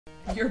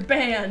You're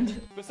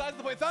banned. Besides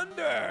the play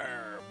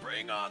thunder,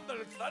 bring on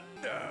the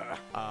thunder.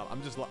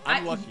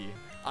 I'm lucky.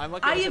 I'm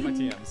lucky. I have my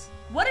TMs.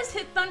 What is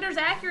Hit Thunder's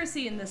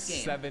accuracy in this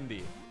game?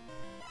 70.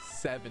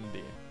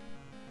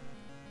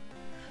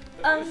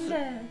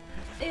 Under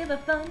in the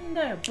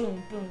thunder,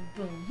 boom, boom,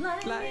 boom.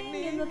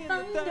 Lightning in the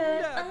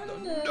thunder,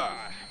 under.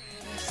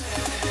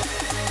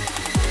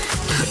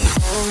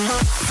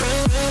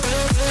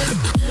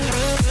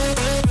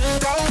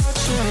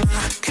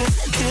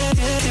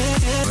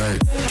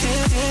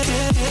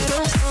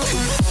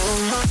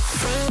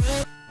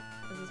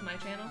 Is this my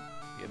channel?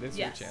 Yeah, this is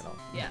your channel.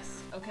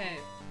 Yes. Okay.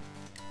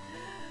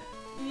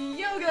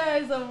 Yo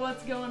guys,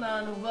 what's going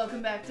on?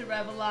 Welcome back to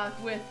Rivallocke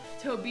with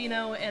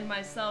Tobino and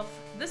myself.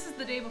 This is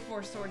the day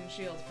before Sword and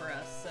Shield for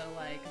us, so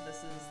like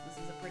this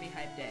is a pretty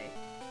hype day.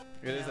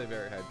 It is a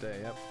very hype day.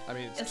 Yep. I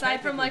mean, it's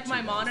aside from like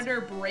my monitor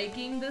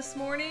breaking this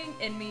morning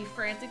and me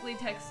frantically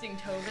texting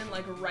Tobin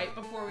like right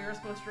before we were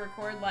supposed to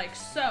record, like,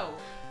 so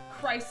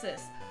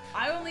crisis.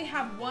 I only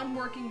have one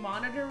working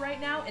monitor right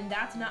now, and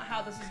that's not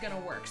how this is gonna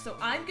work. So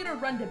I'm gonna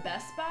run to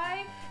Best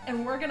Buy,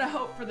 and we're gonna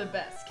hope for the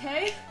best,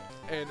 okay?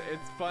 And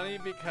it's funny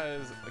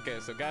because, okay,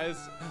 so guys,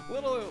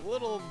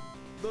 little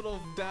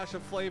dash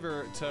of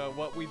flavor to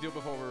what we do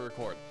before we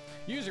record.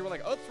 Usually we're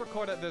like, oh, let's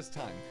record at this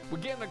time. We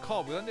get in a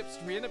call, we end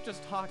up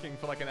just talking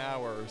for like an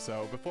hour or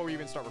so before we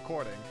even start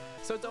recording.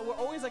 So we're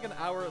always like an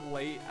hour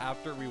late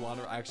after we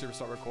want to actually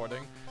start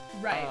recording.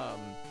 Right.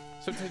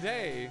 So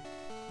today,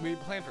 we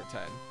planned for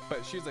 10,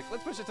 but she's like,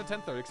 let's push it to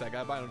 10:30 because I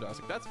got a binder. I was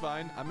like, that's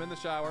fine. I'm in the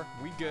shower.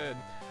 We good.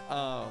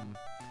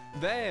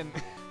 Then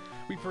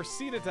we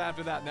proceeded to,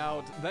 after that,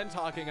 then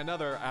talking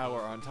another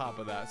hour on top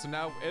of that. So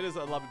now it is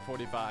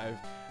 11:45,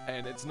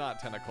 and it's not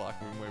 10 o'clock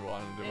when we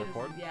wanted to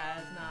record. Yeah,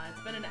 it's not.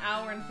 It's been an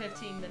hour and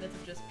 15 minutes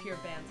of just pure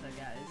banter,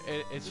 guys.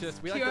 It's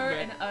just we pure like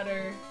and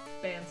utter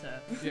banter.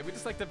 Yeah, we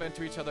just like to vent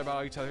to each other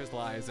about each other's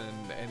lives,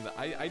 and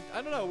I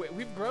don't know.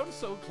 We've grown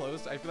so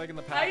close. I feel like in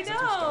the past. I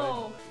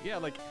know. Yeah,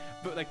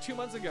 but like 2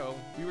 months ago,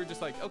 we were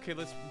just like, okay,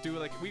 let's do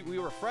like we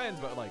were friends,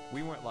 but like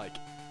we weren't like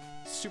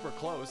super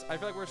close. I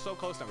feel like we're so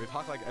close now. We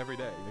talk like every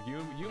day. Like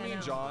you, me,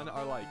 and John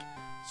are like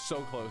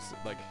so close.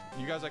 Like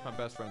you guys are like my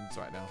best friends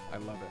right now. I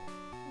love it.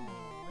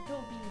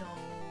 Oh, Tobino.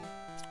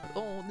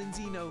 Oh,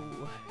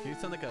 Linzino. You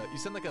sound like a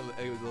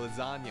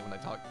lasagna when I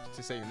talk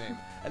to say your name.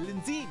 A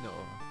Linzino.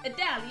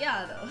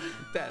 Italiano.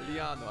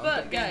 Italiano.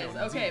 But guys,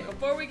 okay,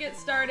 before we get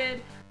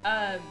started,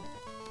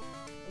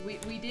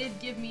 we did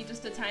give me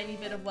just a tiny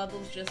bit of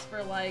levels just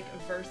for like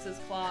versus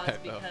clause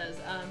because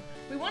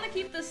we want to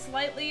keep this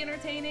slightly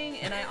entertaining,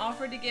 and I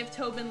offered to give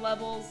Tobin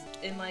levels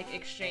in like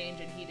exchange,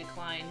 and he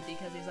declined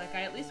because he's like,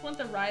 I at least want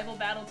the rival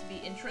battle to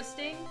be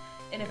interesting,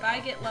 and if I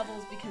get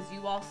levels because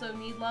you also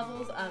need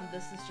levels,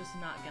 this is just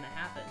not gonna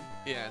happen.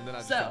 Yeah, and then I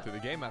just went through the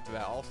game after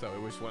that also,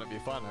 which wouldn't be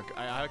fun.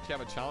 I actually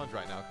have a challenge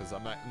right now because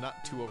I'm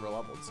not too over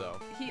leveled, so.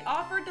 He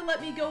offered to let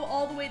me go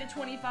all the way to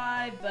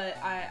 25, but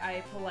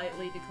I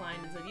politely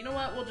declined and said, you know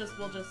what, we'll just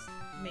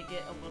make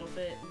it a little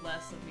bit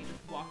less of me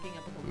just walking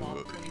up with a wall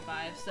of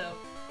 25. So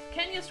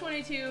Kenya's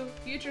 22,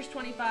 Future's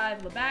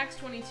 25, Lebac's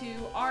 22,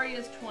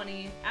 Arya's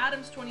 20,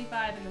 Adam's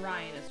 25, and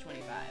Ryan is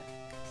 25.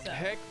 So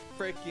heck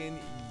freaking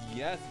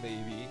yes,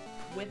 baby.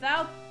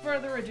 Without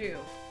further ado,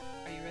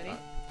 are you ready?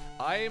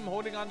 I am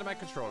holding on to my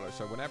controller,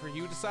 so whenever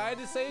you decide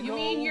to say go. You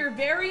mean you're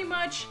very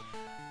much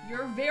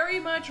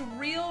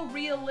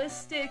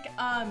realistic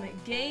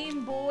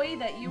Game Boy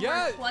that you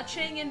were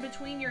clutching in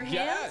between your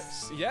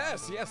hands? Yes.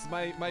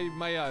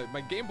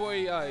 My Game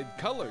Boy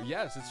Color.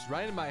 Yes, it's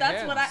right in my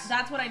hands.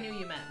 That's what I knew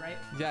you meant, right?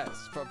 Yes,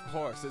 of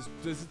course.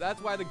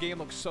 That's why the game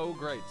looks so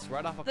great. It's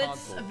right off a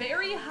console. It's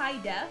very high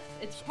def.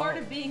 It's part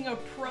of being a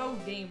pro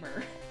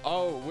gamer.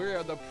 Oh,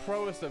 we're the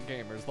proest of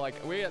gamers. Like,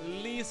 we're at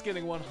least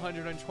getting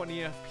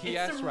 120 FPS right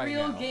now. It's some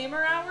real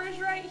gamer hours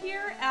right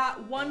here at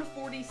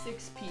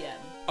 1:46 p.m.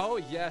 Oh,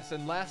 yes,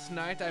 and last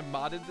night I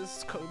modded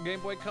this Game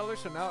Boy Color,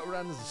 so now it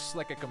runs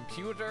like a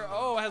computer.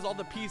 Oh, it has all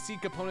the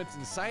PC components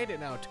inside it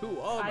now, too.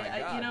 Oh, my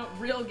God. You know,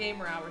 real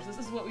gamer hours. This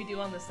is what we do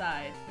on the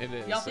side. It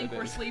is. Y'all think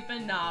we're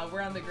sleeping? Nah, we're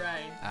on the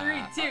grind.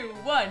 3, 2,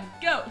 1,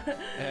 go!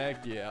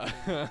 Heck yeah.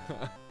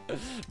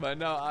 But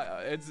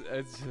no,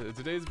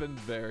 today's been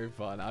very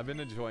fun. I've been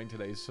enjoying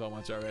today so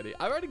much already.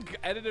 I already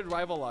edited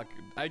Rivallocke.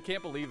 I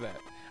can't believe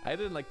that. I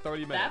did it in like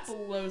 30 minutes.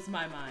 That blows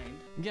my mind.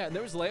 Yeah,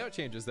 there was layout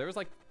changes. There was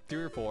like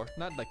 3 or 4,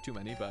 not like too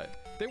many,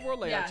 but there were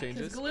layout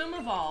changes. Yeah, Gloom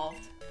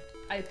evolved.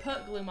 I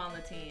put Gloom on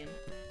the team.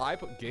 I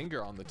put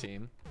Gengar on the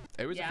team.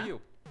 It was a few.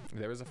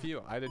 There was a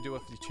few. I had to do a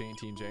few team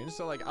changes.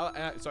 So like,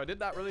 so I did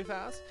that really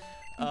fast.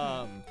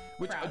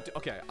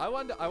 Okay, I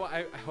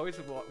always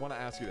want to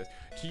ask you this.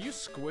 Do you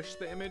squish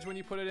the image when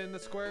you put it in the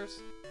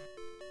squares?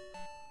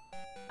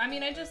 I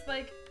mean, I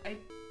drag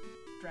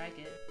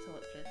it till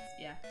it fits,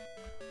 yeah.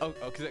 Oh,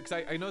 because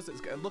I noticed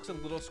it looks a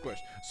little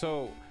squished.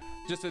 So,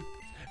 just a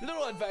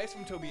little advice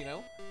from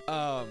Tobino.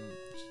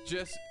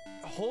 Just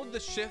hold the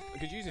shift,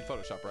 because you're using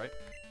Photoshop, right?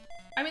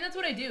 I mean, that's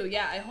what I do,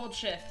 yeah. I hold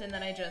shift, and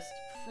then I just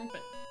frump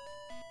it.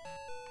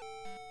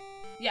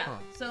 Yeah,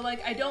 so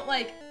like, I don't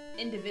like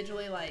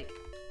individually like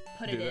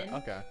put it in.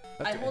 Okay.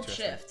 I hold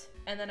shift,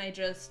 and then I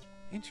just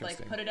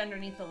like put it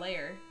underneath the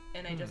layer,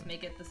 and I just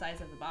make it the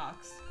size of the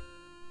box.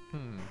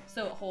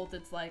 So it holds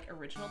its like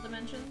original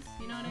dimensions.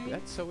 You know what I mean?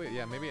 That's so weird.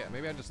 Yeah, maybe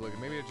I'm just looking.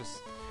 Maybe it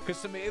just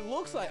because to me it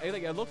looks like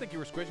it looked like you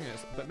were squishing it,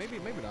 but maybe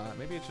not.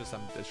 Maybe it's just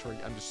I'm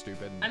just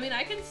stupid. I mean,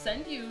 I can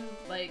send you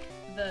like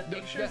the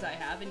pictures I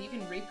have, and you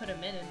can re-put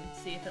them in and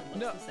see if it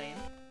looks the same.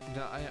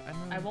 No,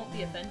 I won't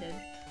be offended.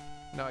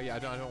 No, yeah, I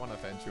don't want to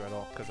offend you at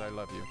all because I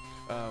love you.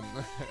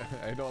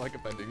 I don't like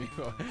offending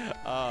you.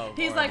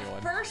 He's like,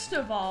 first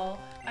of all,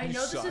 I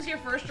know this is your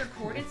first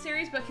recorded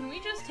series, but can we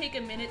just take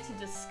a minute to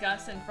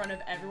discuss in front of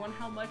everyone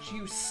how much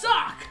you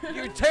suck?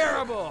 You're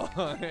terrible.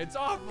 It's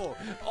awful.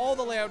 All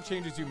the layout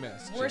changes you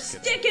missed. We're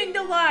sticking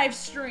to live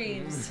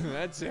streams.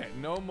 That's it.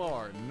 No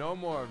more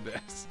of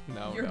this.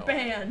 No. You're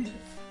banned.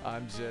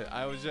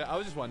 I was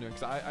just wondering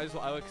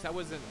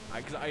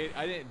because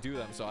I didn't do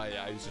them, so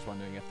I was just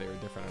wondering if they were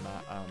different or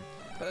not.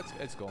 But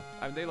it's cool.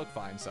 I mean, they look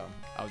fine, so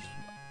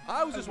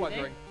I was just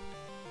wondering.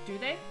 Do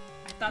they?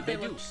 I thought they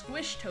looked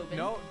squished, Tobin.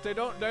 No, they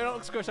don't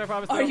look squished. I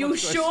promise. Are you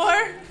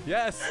sure?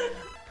 Yes.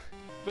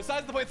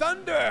 Besides the point,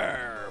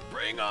 thunder!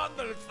 Bring on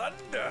the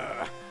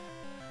thunder!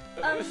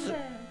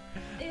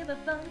 In the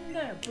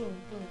thunder, boom,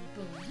 boom,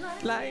 boom.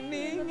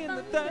 Lightning in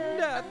the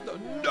thunder,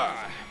 thunder!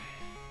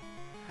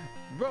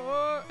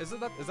 Roar! Is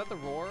that the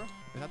roar?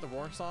 Is that the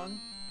roar song?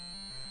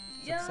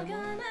 You're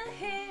gonna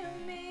hear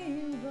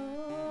me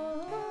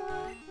roar.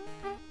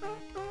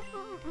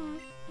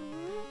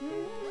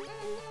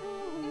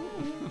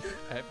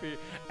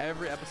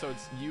 Every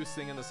episode's you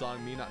singing the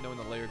song, me not knowing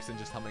the lyrics and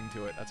just humming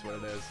to it. That's what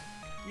it is.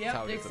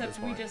 Yep, except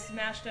we just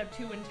smashed up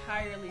two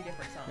entirely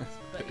different songs.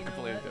 But you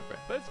completely know what?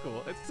 different. But it's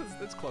cool.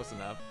 It's close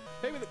enough.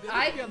 Maybe they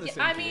could be on the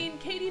same I key. mean,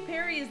 Katy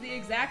Perry is the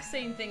exact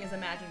same thing as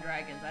Imagine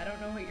Dragons. I don't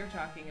know what you're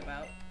talking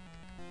about.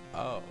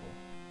 Oh.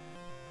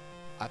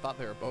 I thought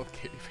they were both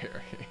Katy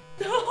Perry.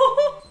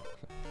 No!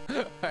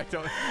 I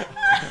don't.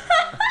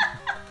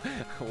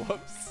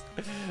 Whoops.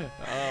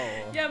 Oh.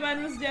 Yeah,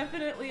 mine was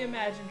definitely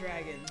Imagine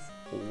Dragons.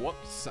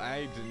 Whoops.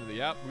 I didn't.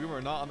 Yep, we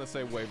were not on the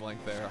same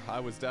wavelength there. I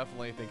was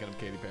definitely thinking of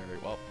Katy Perry.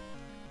 Well,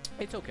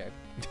 it's okay.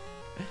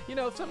 You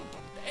know, it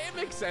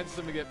makes sense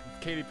to me get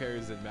Katy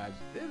Perry's and Imagine.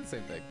 It's the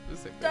same thing.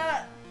 It's the same thing.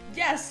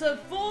 Yes, a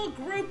full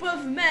group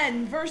of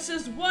men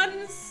versus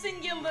one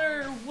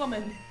singular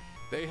woman.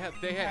 They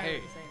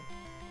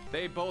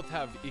both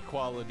have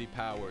equality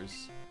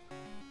powers.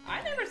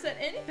 I never said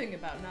anything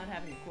about not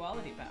having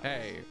equality powers.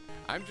 Hey,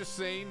 I'm just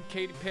saying,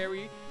 Katy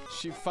Perry,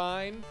 she's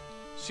fine,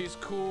 she's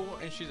cool,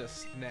 and she's a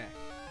snack.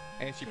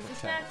 And she's a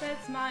snack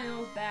that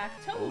smiles back.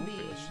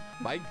 Toby.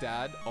 My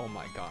dad, oh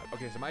my god.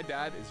 Okay, so my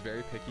dad is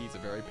very picky. He's a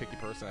very picky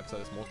person. I've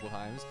said this multiple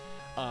times.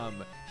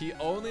 He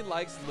only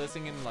likes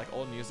listening to like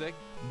old music,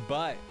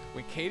 but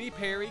when Katy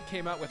Perry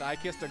came out with I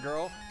Kissed a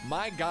Girl,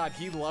 my god,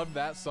 he loved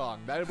that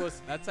song.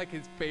 That's like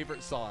his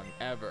favorite song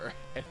ever.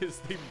 It is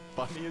the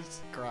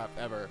funniest crap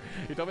ever.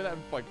 He told me that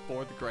in like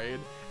 4th grade,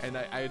 and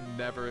I had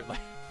never like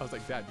I was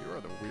like, Dad, you are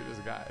the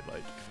weirdest guy.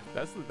 Like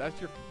that's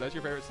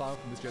your favorite song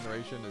from this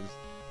generation is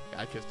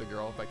I Kissed a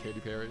Girl by Katy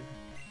Perry.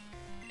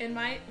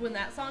 When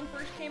that song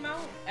first came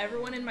out,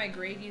 everyone in my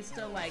grade used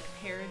to like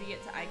parody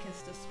it to I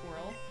Kissed a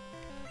Squirrel.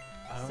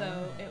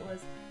 So it was,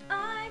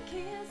 I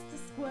kissed a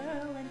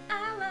squirrel and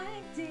I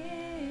liked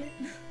it.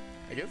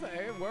 I guess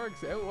it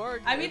works. It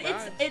works. I mean,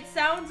 it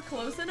sounds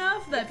close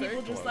enough that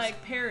people just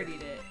like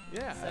parodied it.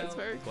 Yeah, so. It's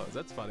very close.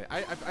 That's funny.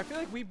 I feel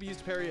like we used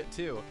to parody it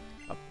too.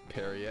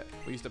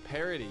 We used to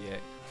parody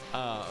it,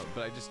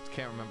 but I just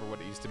can't remember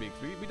what it used to be.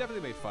 We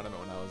definitely made fun of it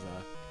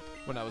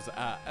when I was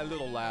a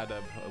little lad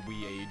of a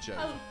wee age.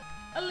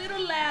 A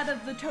little lad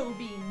of the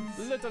TOBINS.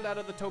 Little lad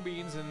of the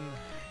TOBINS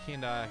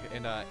in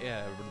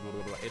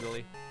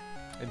Italy,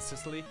 in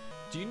Sicily.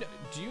 Do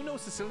you know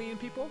Sicilian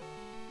people?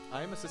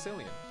 I am a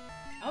Sicilian.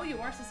 Oh, you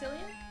are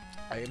Sicilian?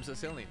 I am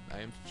Sicilian.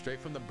 I am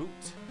straight from the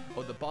boot,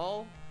 or the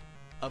ball,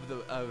 of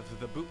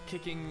the boot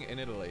kicking in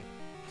Italy.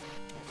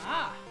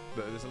 Ah.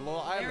 There's a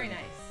little island. Very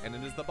nice. And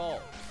it is the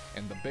ball,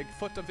 and the big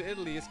foot of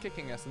Italy is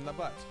kicking us in the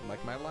butt,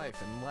 like my life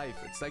and life.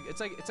 It's like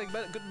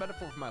a good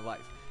metaphor for my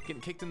life.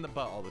 Getting kicked in the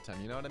butt all the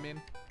time. You know what I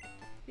mean?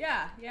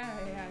 Yeah. I know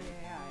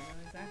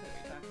exactly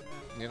what you're talking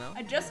about. You know?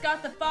 I just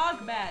got the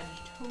fog badge,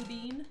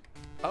 Tobin.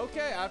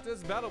 Okay, after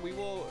this battle, we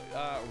will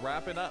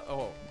wrap it up.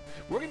 Oh,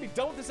 we're gonna be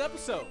done with this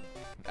episode.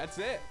 That's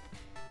it.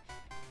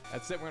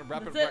 That's it. We're gonna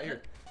wrap it right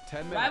here.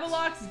 10 minutes.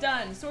 Rivallocke's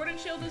done. Sword and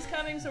Shield is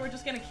coming, so we're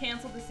just gonna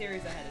cancel the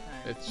series ahead of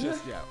time. It's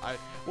just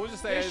we'll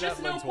just say there's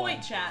just no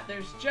point, chat.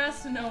 There's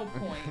just no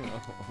point.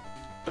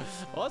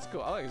 Well, that's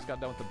cool. I just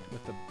got done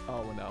with the.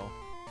 Oh no.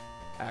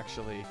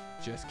 Actually,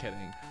 just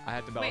kidding. I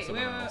had to battle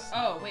someone else.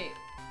 Oh, wait.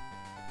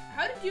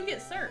 How did you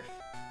get Surf?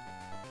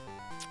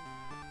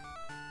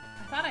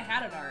 I thought I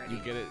had it already.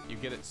 You get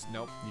it.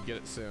 Nope, you get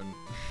it soon.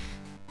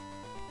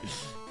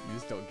 You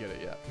just don't get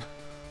it yet.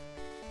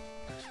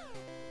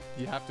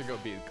 You have to go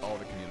beat all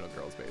the Communal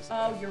girls, basically.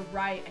 Oh, you're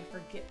right. I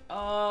forget.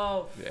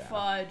 Oh, yeah.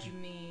 Fudge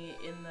me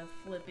in the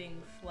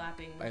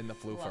flapping, and the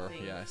floofer,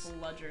 yes.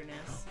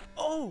 Fludgerness.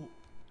 Oh!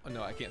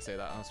 No, I can't say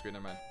that on screen.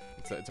 Never mind.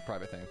 It's a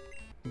private thing.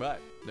 But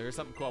there's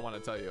something cool I want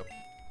to tell you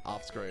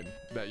off screen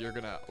that you're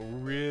gonna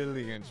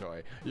really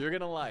enjoy. You're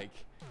gonna like.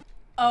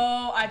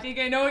 Oh, I think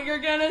I know what you're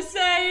gonna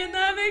say, and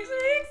that makes me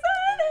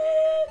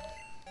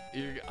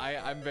excited.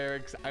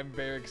 I'm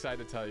very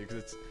excited to tell you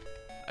because it's.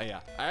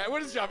 Yeah.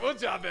 What is job,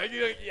 man?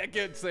 I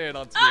can't say it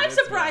on screen. I'm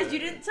surprised you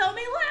didn't tell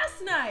me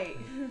last night.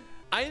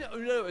 I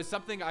know it's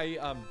something I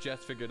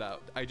just figured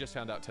out. I just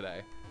found out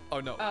today. Oh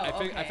no. Oh,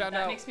 okay. I found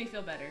out. That makes me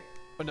feel better.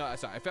 Oh no,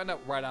 sorry. I found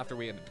out right after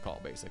we ended the call,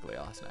 basically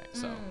last night.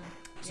 So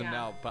yeah.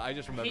 Now, but I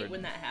just remembered. I hate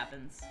when that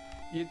happens.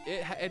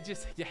 It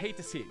just you hate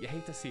to see it. You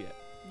hate to see it.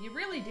 You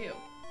really do.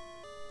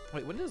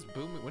 Wait, when does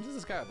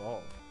this guy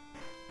evolve?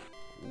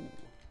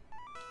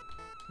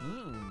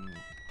 Ooh.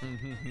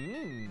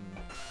 You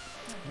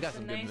got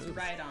some good moves. A nice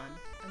ride-on.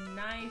 A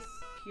nice,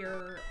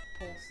 pure,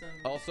 wholesome.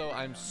 Also,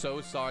 I'm so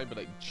sorry, but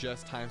I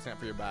just timestamped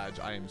for your badge.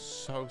 I am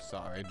so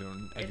sorry. I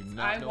do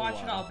not know why. I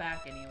watch it all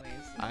back anyways.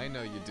 I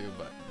know you do,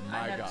 but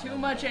my God. I have too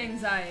much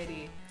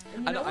anxiety.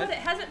 And you know what? It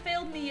hasn't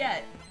failed me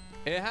yet.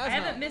 It has. I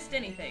haven't missed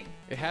anything.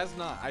 It has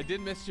not. I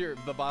did miss the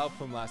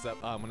bioplume last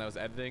when I was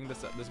editing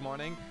this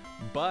morning,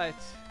 but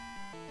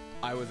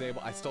I was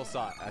able. I still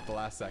saw it at the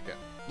last second.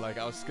 Like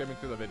I was skimming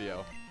through the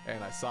video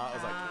and I saw it. I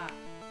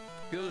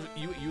was like,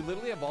 you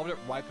literally evolved it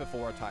right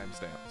before a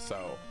timestamp.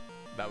 So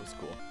that was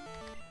cool.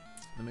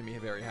 That made me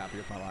very happy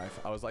with my life.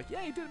 I was like,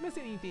 yay, didn't miss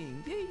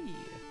anything. Yay.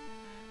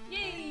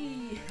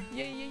 Yay.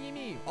 Yay, yay, yay,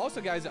 me.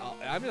 Also, guys,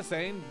 I'm just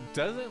saying,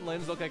 doesn't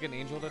Lindz look like an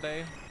angel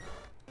today?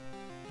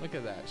 Look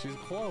at that. She's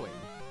glowing.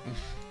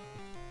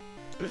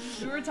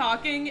 We were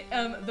talking,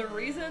 the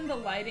reason the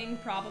lighting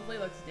probably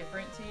looks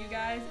different to you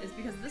guys is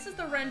because this is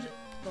the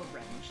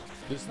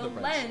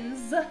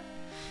lens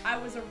I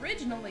was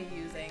originally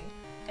using,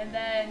 and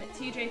then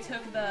TJ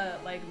took the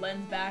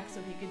lens back so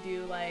he could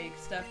do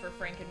stuff for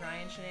Frank and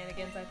Ryan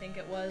shenanigans, I think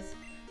it was.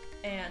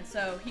 And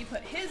so he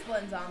put his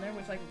lens on there,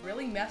 which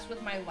really messed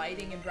with my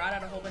lighting and brought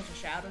out a whole bunch of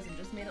shadows and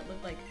just made it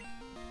look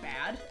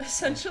bad,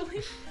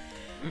 essentially.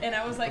 And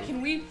I was like,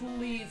 can we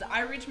please,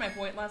 I reached my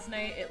point last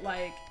night,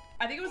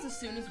 I think it was as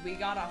soon as we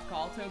got off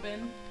call,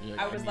 Tobin,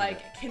 I was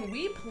like, can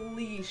we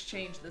please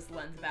change this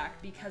lens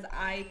back because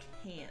I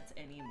can't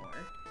anymore.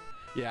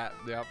 Yeah,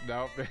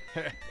 no.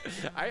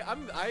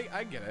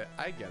 I get it.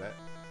 I get it.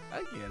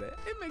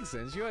 It makes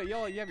sense. You have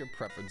your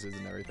preferences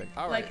and everything.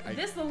 All right.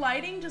 The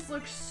lighting just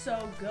looks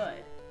so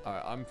good. All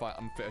right, I'm fine.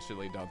 I'm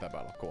officially done with that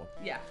battle. Cool.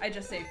 Yeah, I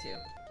just saved too.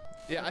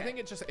 Yeah, okay. I think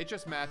it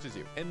just matches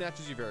you. It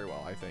matches you very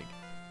well, I think.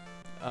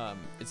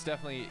 It's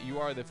definitely, you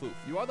are the floof.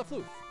 You are the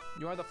floof.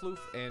 You are the floof,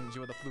 and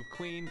you are the floof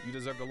queen. You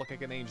deserve to look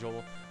like an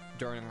angel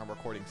during our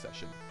recording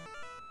session.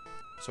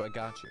 So I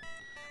got you.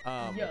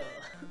 Yeah.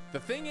 The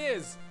thing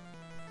is,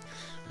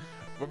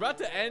 we're about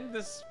to end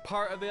this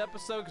part of the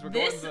episode because we're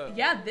going to.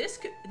 Yeah, this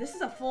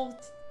is a full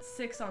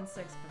 6-on-6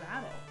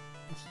 battle.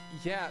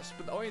 Yes,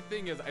 but the only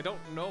thing is, I don't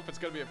know if it's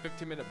going to be a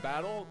 15-minute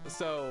battle.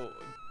 So,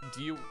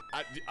 do you?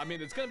 I mean,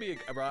 it's going to be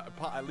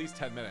at least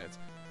 10 minutes.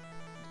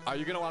 Are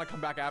you going to want to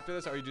come back after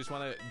this, or you just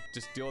want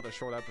to deal with a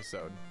short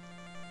episode?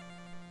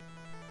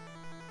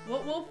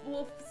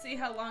 We'll see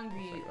how long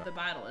the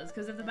battle is,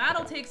 because if the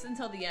battle takes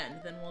until the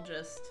end, then we'll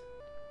just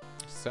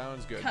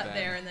sounds good. Cut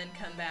there and then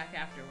come back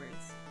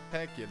afterwards.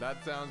 Heck yeah,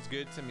 that sounds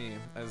good to me.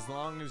 As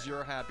long as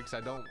you're happy,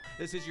 because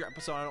this is your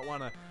episode. I don't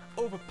want to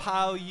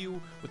overpile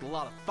you with a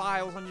lot of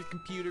files on your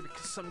computer,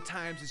 because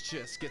sometimes it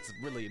just gets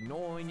really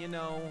annoying, you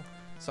know.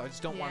 So I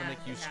just don't want to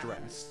make you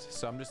stressed.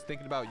 So I'm just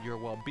thinking about your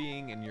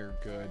well-being and your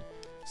good.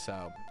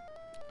 So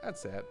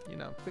that's it. You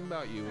know, think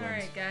about you. All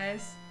right,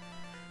 guys.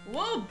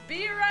 We'll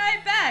be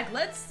right back.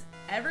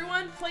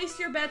 Everyone place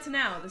your bets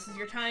now. This is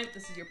your time.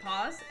 This is your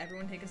pause.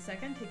 Everyone take a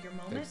second. Take your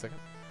moment. Take a second.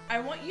 I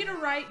want you to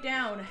write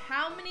down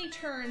how many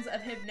turns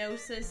of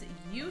hypnosis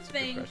you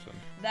think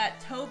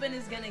that Tobin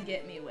is going to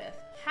get me with.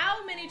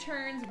 How many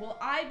turns will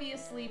I be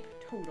asleep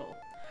total?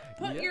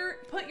 Put your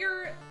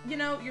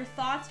your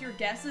thoughts, your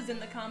guesses in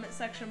the comment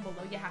section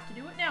below. You have to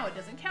do it now. It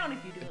doesn't count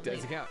if you do it later.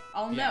 Doesn't count.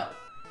 I'll know.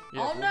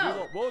 Yeah, I'll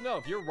know. We'll know.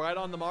 If you're right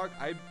on the mark,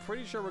 I'm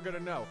pretty sure we're going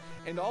to know.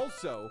 And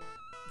also,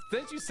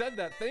 since you said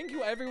that, thank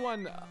you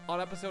everyone on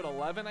episode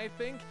 11, I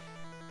think.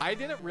 I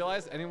didn't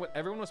realize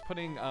everyone was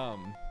putting,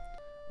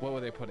 what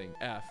were they putting?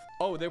 F.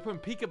 Oh, they were putting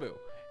peekaboo.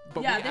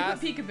 But yeah, they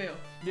put peekaboo.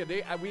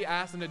 Yeah, we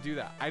asked them to do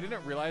that. I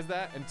didn't realize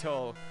that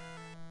until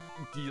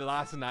the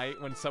last night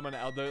when someone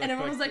else. And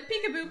everyone was like,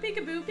 peekaboo,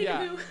 peekaboo, peekaboo.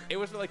 Yeah, it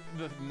was like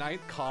the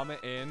 9th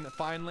comment in,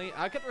 finally.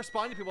 I kept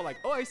responding to people like,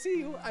 oh, I see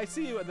you.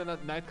 And then the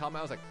 9th comment,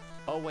 I was like,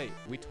 oh, wait,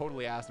 we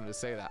totally asked them to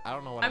say that. I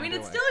don't know what I'm doing.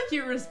 It's still a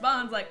cute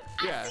response, like,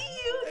 I see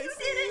you, you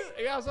did it.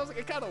 Yeah, so I was like,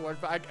 it kind of worked,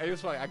 but I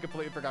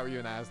completely forgot we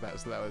even asked that,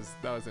 so that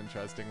was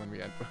interesting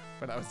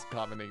when I was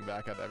commenting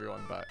back at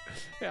everyone, but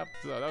yeah,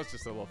 so that was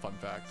just a little fun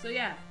fact. So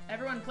yeah,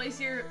 everyone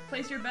place your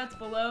bets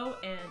below,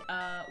 and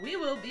we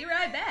will be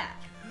right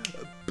back.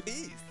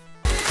 Peace.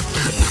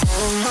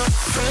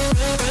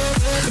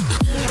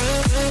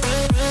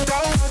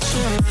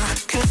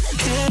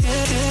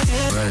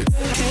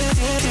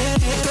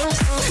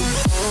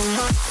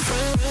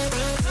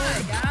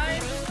 Hi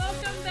guys,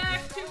 welcome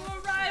back to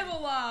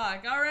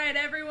Rivallocke. All right,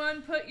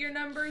 everyone, put your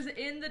numbers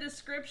in the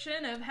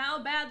description of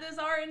how bad this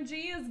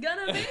RNG is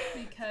gonna be,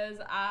 because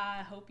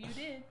I hope you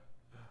did.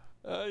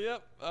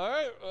 Yep. All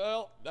right.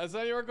 Well, that's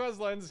not your request,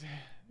 Lindz.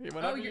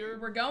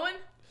 We're going?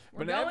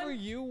 Whenever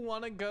you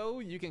want to go,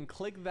 you can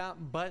click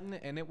that button,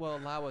 and it will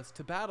allow us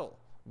to battle.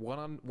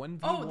 1v1.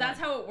 Oh, that's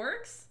how it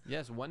works?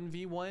 Yes,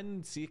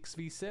 1v1,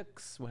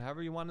 6v6.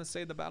 Whatever you want to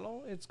say the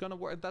battle, it's going to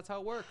work. That's how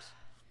it works.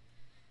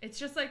 It's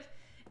just like,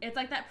 it's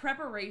like that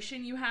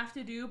preparation you have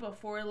to do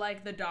before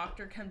like the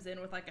doctor comes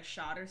in with like a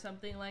shot or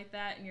something like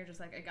that, and you're just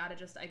like, I gotta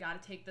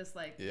take this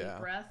like deep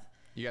breath.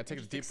 You gotta take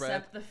a deep breath.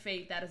 Accept the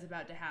fate that is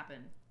about to happen.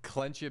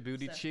 Clench your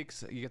booty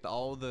cheeks. You get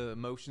all the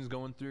emotions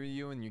going through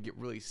you, and you get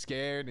really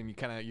scared, and you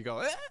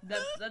go.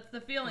 That's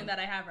the feeling that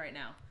I have right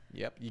now.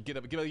 Yep. You give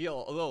a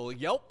little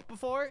yelp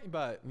before,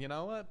 but you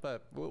know what?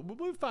 But we'll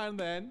be fine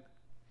then.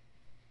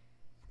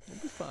 We'll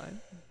be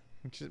fine.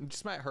 It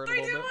just might hurt a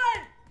little bit. 3, 2,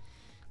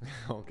 1.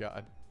 Oh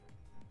God.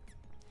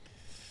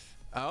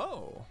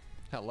 Oh,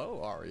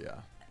 hello,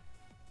 Aria.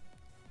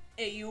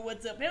 Hey, you.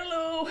 What's up?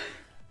 Hello.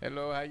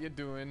 Hello. How you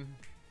doing?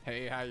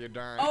 Hey, how you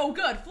doing? Oh,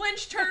 good.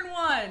 Flinch turn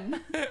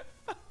 1.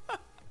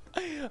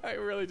 I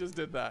really just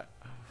did that.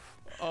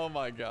 Oh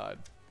my God.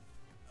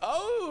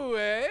 Oh,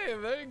 hey,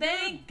 very good.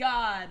 Thank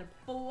God.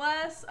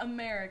 Bless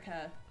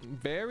America.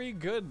 Very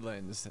good,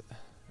 Lindz.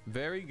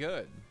 Very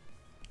good.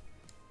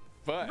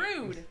 But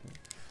rude.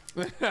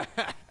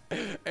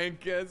 And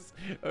guess,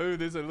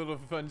 there's a little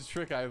fun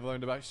trick I've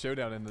learned about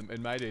Showdown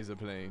in my days of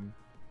playing.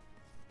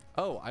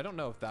 Oh, I don't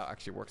know if that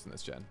actually works in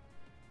this gen.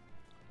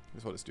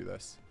 We'll just do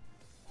this.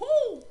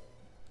 Ooh.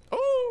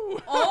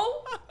 Oh!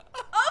 Oh!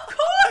 Of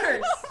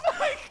course! Oh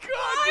my God!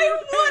 Why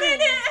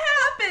wouldn't it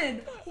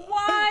happen?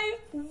 Why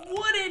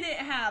wouldn't it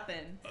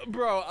happen?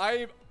 Bro,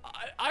 I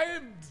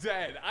am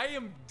dead. I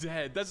am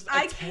dead. That's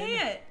I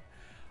can't.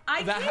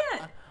 I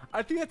can't.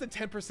 I think that's a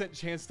 10%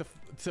 chance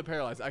to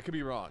paralyze. I could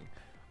be wrong.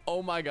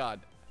 Oh my God.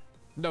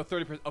 No,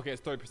 30%. Okay,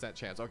 it's 30%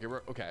 chance. Okay,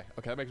 okay,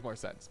 that makes more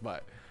sense.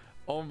 But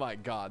oh my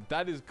God,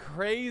 that is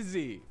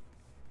crazy.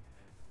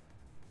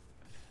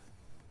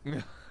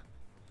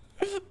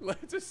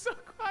 Let's just so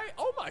quiet.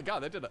 Oh my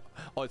God, that did a.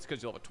 Oh, it's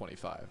because you level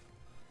 25.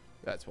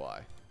 That's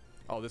why.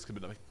 Oh, this could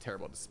have been a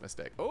terrible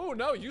mistake. Oh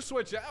no, you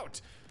switch out.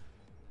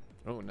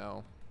 Oh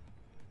no.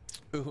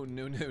 Oh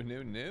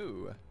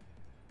no.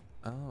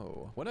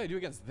 Oh, what do I do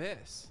against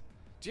this?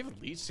 Do you have a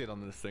leech seed on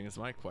this thing? Is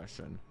my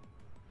question.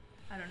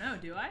 I don't know.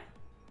 Do I?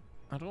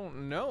 I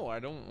don't know. I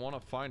don't want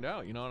to find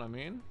out. You know what I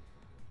mean?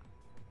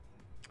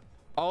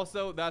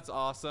 Also, that's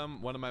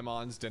awesome. One of my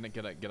mons didn't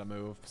get a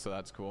move, so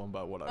that's cool.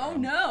 But whatever. Oh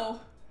no.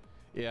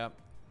 Yeah.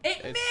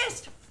 It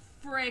missed.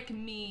 Frick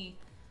me.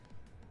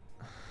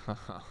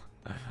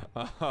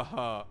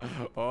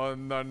 Oh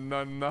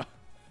no.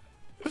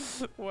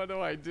 What do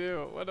I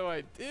do? What do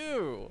I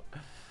do?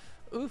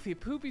 Oofy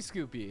poopy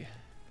scoopy.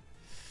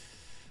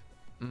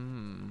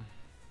 I'm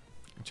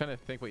trying to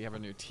think what you have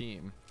on your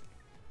team.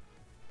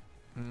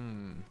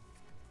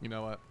 You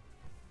know what?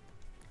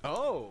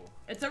 Oh!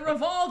 It's a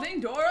revolving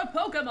door of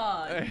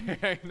Pokemon!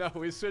 I know,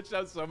 we switched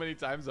out so many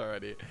times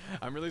already.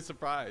 I'm really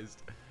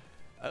surprised.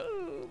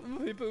 Oh,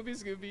 poopy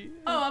scoopy.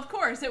 Oh, of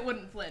course it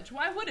wouldn't flinch.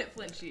 Why would it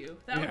flinch you?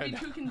 That would be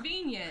too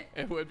convenient.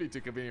 It would be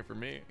too convenient for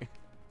me.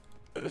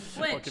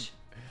 Flinch.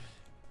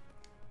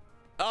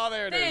 Oh,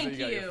 there it is. Thank you.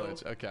 Got your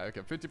flinch. Okay,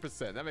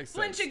 50%. That makes sense.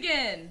 Flinch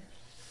again.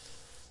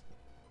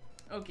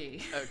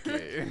 Okay.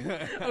 Okay.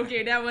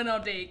 Okay, that one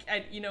I'll take.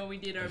 We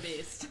did our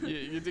best.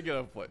 You did get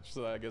a flinch,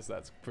 so I guess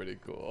that's pretty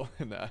cool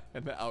in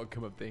the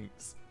outcome of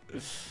things.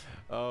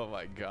 Oh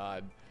my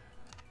God.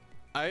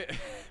 I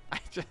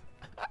just.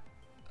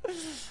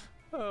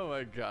 Oh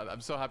my God. I'm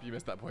so happy you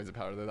missed that poison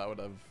powder there. That would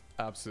have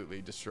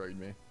absolutely destroyed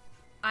me.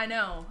 I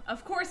know.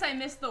 Of course, I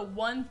missed the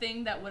one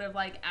thing that would have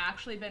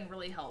actually been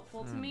really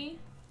helpful to me.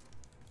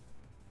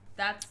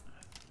 That's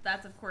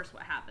of course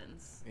what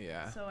happens.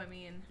 Yeah. So I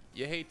mean,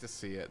 you hate to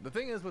see it. The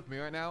thing is with me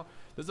right now,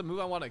 there's a move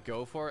I want to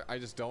go for. I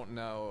just don't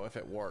know if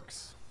it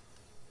works.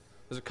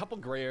 There's a couple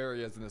gray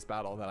areas in this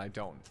battle that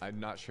I'm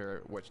not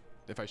sure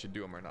if I should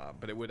do them or not,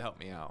 but it would help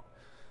me out.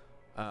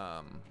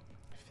 I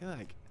feel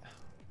like,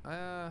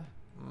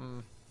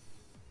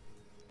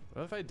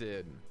 what if I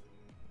did?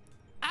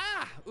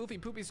 Ah, oofy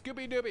poopy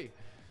scoopy dooby.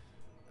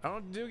 I don't know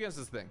what to do against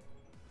this thing.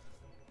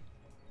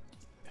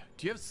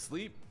 Do you have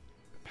sleep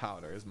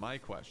powder is my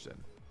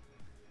question.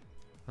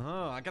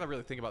 Oh, I gotta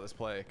really think about this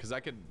play because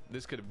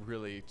this could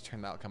really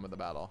turn the outcome of the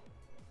battle.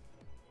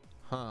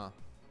 Huh.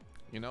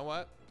 You know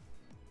what?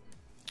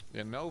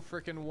 You know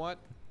freaking what?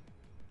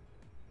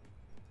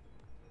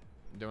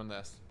 I'm doing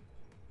this.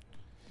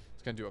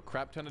 It's gonna do a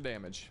crap ton of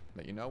damage,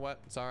 but you know what?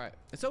 It's all right.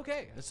 It's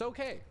okay. It's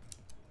okay.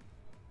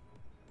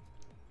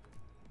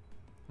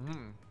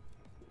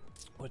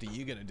 What are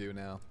you gonna do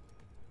now?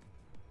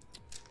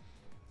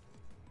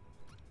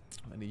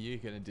 What are you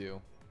gonna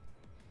do?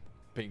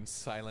 Being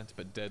silent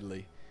but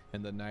deadly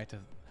in the night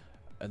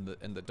in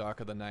the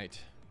dark of the night,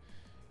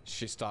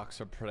 she stalks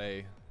her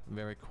prey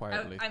very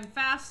quietly. I'm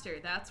faster.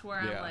 That's where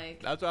I'm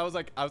like. That's what I was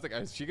like.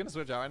 Is she gonna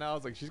switch out right now? I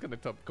was like, she's gonna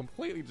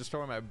completely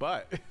destroy my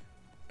butt.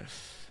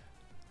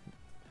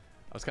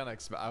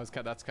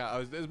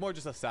 It was more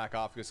just a sack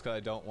off just because I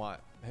don't want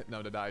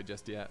Hypno to die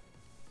just yet.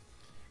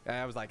 And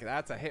I was like,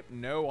 that's a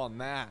Hypno on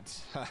that.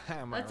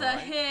 That's a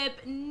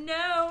Hypno.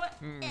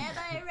 Am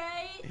I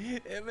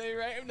right? Am I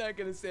right? I'm not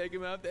gonna sack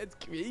him off. That's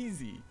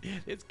crazy.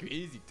 That's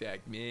crazy,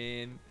 Tech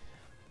man.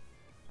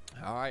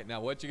 All right,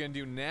 now what you gonna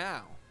do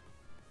now?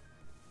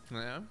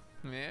 Yeah.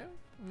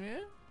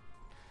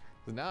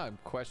 So now I'm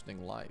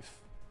questioning life.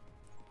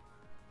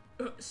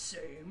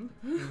 Same.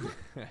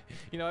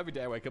 You know, every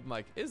day I wake up, I'm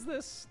like, is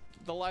this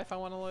the life I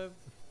want to live?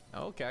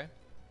 Okay.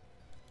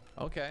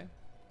 Okay.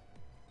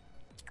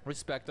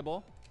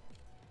 Respectable.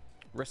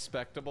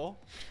 Respectable.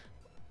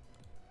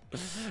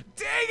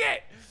 Dang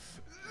it!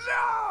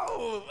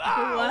 No!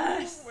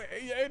 Oh,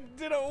 it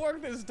didn't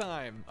work this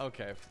time.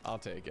 Okay, I'll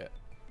take it.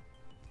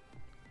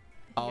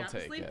 I'll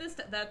take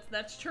it.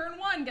 That's turn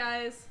 1,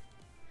 guys.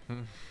 The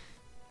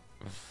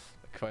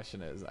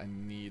question is, I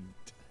need...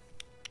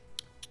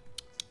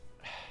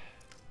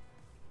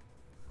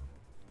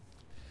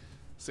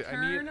 See,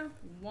 turn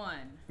 1.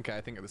 Okay,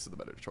 I think this is the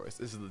better choice.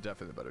 This is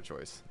definitely the better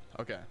choice.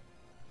 Okay.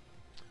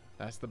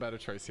 That's the better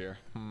choice here.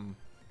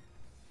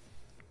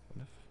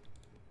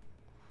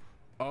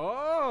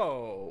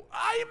 Oh!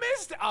 I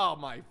missed it! Oh,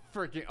 my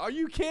freaking... Are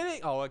you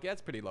kidding? Oh, okay,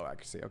 that's pretty low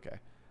accuracy. Okay.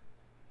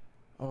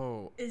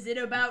 Oh. Is it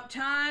about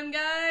time,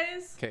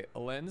 guys? Okay,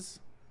 Lindz.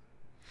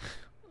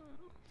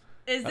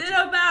 Is it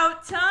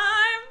about time?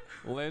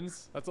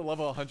 Lindz, that's a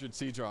level 100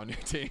 Seedra on your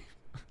team.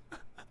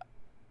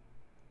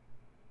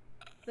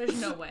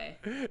 There's no way.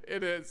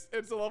 It is.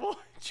 It's a level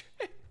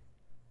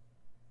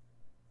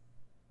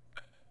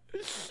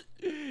 100.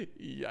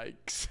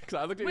 Yikes. Because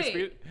I looked at your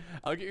speed.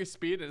 I look at your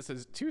speed and it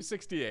says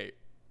 268.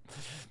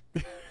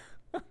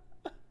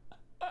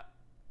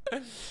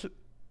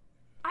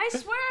 I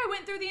swear I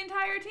went through the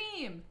entire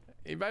team.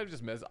 You might have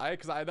just missed.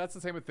 That's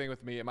the same thing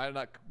with me. It might have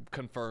not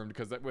confirmed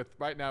because with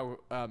right now,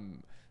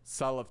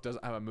 Salif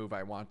doesn't have a move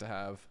I want to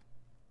have.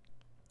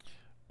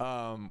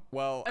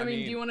 Well, I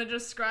mean, do you want to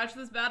just scratch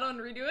this battle and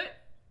redo it?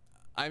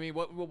 I mean,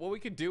 what we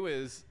could do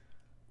is,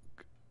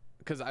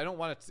 because I don't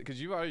want to,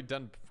 because you've already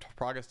done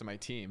progress to my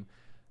team,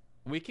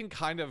 we can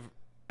kind of,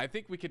 I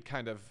think we could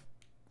kind of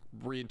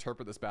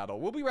reinterpret this battle.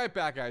 We'll be right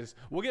back, guys.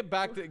 We'll get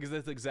back to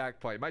this exact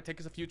point. It might take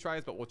us a few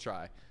tries, but we'll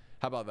try.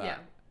 How about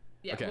that?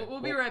 Yeah. Okay.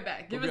 We'll be right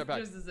back. Give us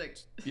just a sec.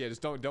 Yeah,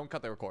 just don't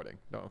cut the recording.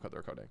 Don't cut the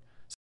recording.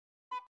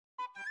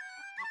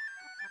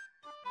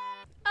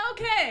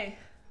 Okay.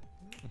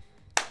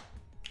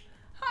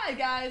 Hi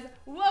guys,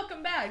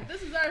 welcome back.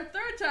 This is our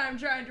 3rd time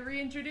trying to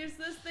reintroduce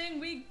this thing.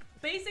 We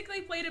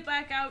basically played it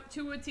back out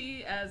to a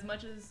T as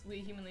much as we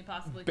humanly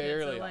possibly could.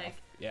 Barely off.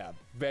 Yeah,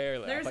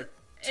 barely off. Like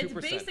 2%. It's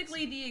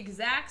basically the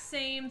exact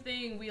same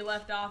thing we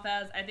left off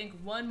as. I think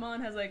one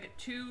mon has like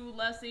 2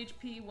 less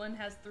HP, one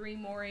has 3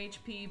 more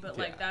HP, but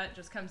like that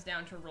just comes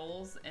down to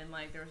rolls and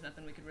like there was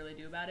nothing we could really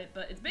do about it.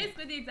 But it's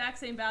basically the exact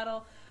same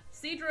battle.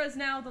 Seedra is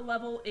now the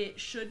level it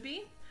should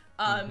be.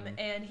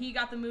 And he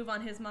got the move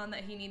on his mon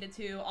that he needed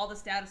to. All the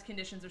status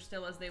conditions are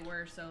still as they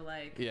were, so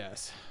like...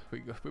 Yes.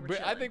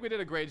 I think we did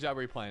a great job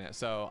replaying it,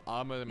 so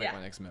I'm going to make my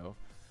next move.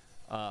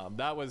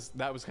 That was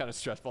kind of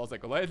stressful. I was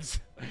like, Lindz,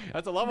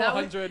 that's a level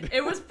 100.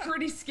 It was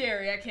pretty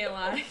scary, I can't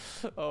lie.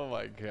 Oh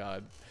my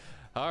god.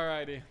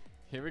 Alrighty.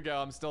 Here we go.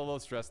 I'm still a little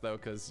stressed though,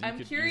 because I'm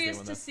curious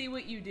to see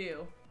what you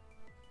do.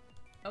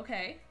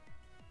 Okay.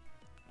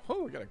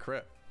 Oh, we got a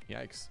crit.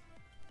 Yikes.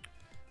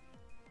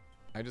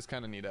 I just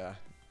kind of need a...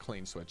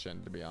 clean switch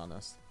in, to be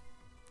honest.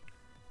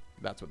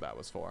 That's what that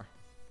was for.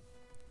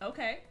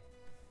 Okay.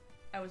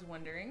 I was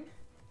wondering.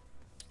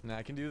 Now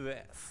I can do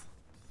this.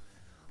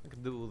 I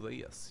can do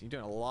this. You're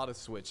doing a lot of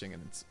switching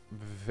and it's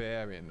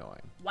very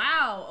annoying.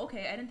 Wow.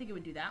 Okay. I didn't think it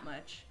would do that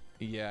much.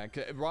 Yeah.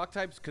 Rock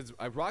types, because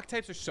rock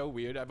types are so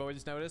weird, I've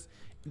always noticed.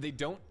 They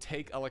don't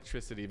take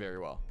electricity very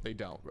well. They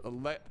don't.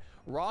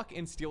 Rock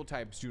and steel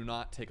types do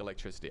not take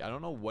electricity. I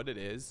don't know what it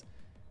is,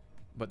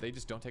 but they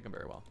just don't take them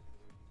very well.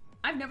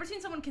 I've never seen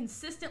someone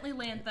consistently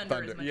land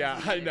thunder as much yeah,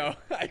 as you do. I know.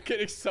 I'm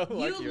getting so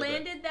lucky. You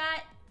landed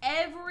that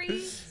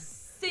every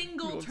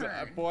single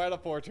turn. 4 out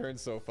of 4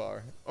 turns so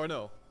far. Or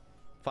no,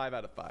 5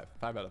 out of 5.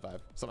 5 out of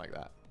 5. Something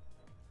like that.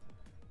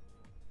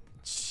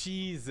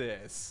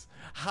 Jesus.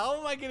 How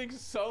am I getting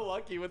so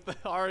lucky with the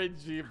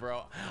RNG,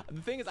 bro?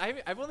 The thing is,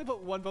 I've only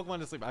put 1 Pokemon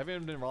to sleep. I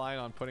haven't been relying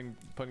on putting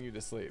you to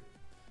sleep.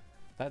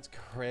 That's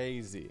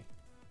crazy.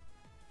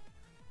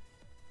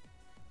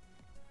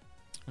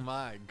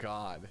 My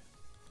God.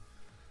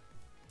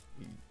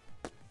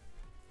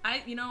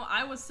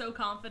 I was so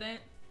confident.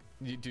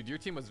 Dude, your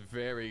team was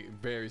very,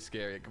 very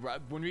scary.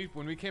 When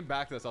we came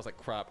back to this, I was like,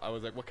 crap. I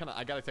was like, what kind of?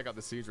 I gotta take out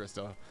the Seedra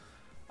still.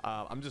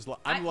 I'm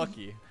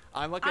lucky.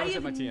 I'm lucky I was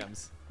hit my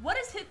TMs. What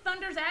is Hit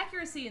Thunder's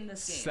accuracy in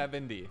this game?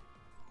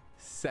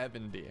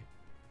 70.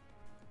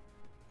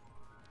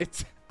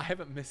 I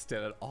haven't missed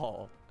it at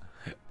all.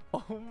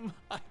 Oh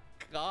my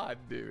God,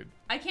 dude.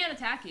 I can't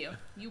attack you.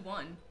 You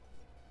won.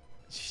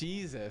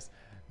 Jesus.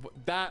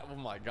 Oh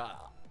my God.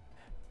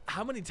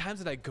 How many times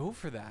did I go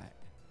for that?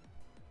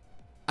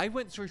 I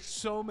went through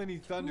so many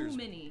thunders. Too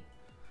many.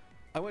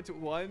 I went to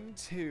 1,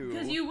 2.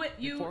 Because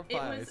it 4,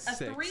 5, was a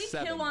 6, 3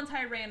 7. kill on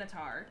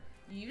Tyranitar.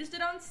 You used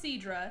it on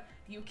Seadra.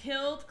 You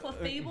killed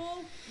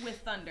Clefable with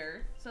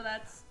Thunder. So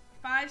that's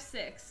 5,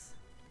 6.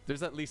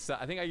 There's at least,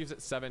 I think I used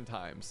it 7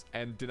 times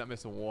and did not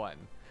miss 1.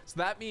 So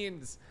that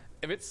means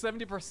if it's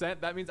 70%,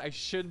 that means I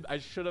should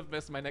have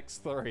missed my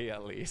next 3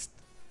 at least.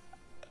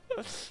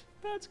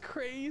 That's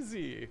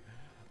crazy.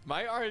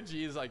 My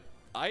RNG is like,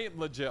 I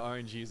legit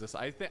RNG's this.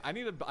 I think I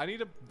need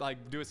to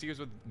like do a series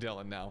with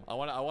Dylan now.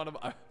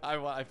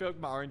 I feel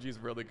like my RNG is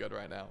really good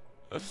right now.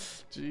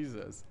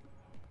 Jesus.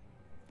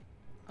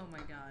 Oh my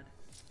god.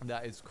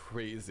 That is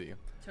crazy.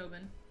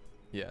 Tobin.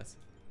 Yes.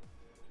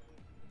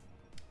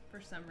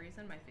 For some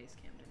reason, my face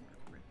cam didn't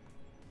record.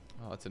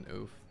 Oh, that's an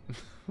oof.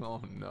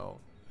 Oh no.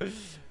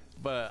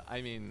 But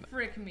I mean.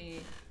 Frick me.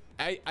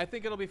 I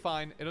think it'll be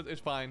fine. It's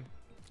fine.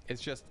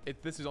 It's just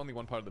this is only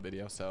one part of the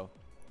video, so.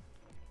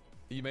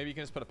 Maybe you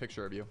can just put a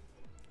picture of you,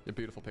 a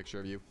beautiful picture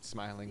of you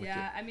smiling.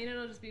 Yeah, I mean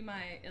it'll just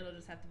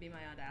have to be my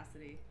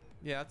Audacity.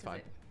 Yeah, that's fine.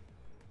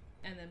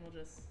 And then we'll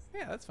just.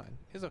 Yeah, that's fine.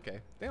 It's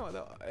okay.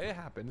 It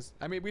happens.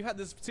 I mean,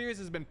 this series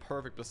has been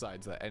perfect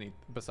besides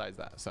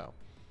that, so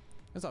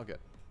it's all good.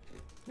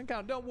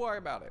 Don't worry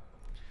about it.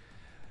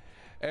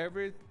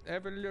 Every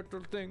little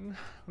thing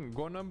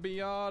gonna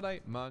be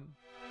alright, man.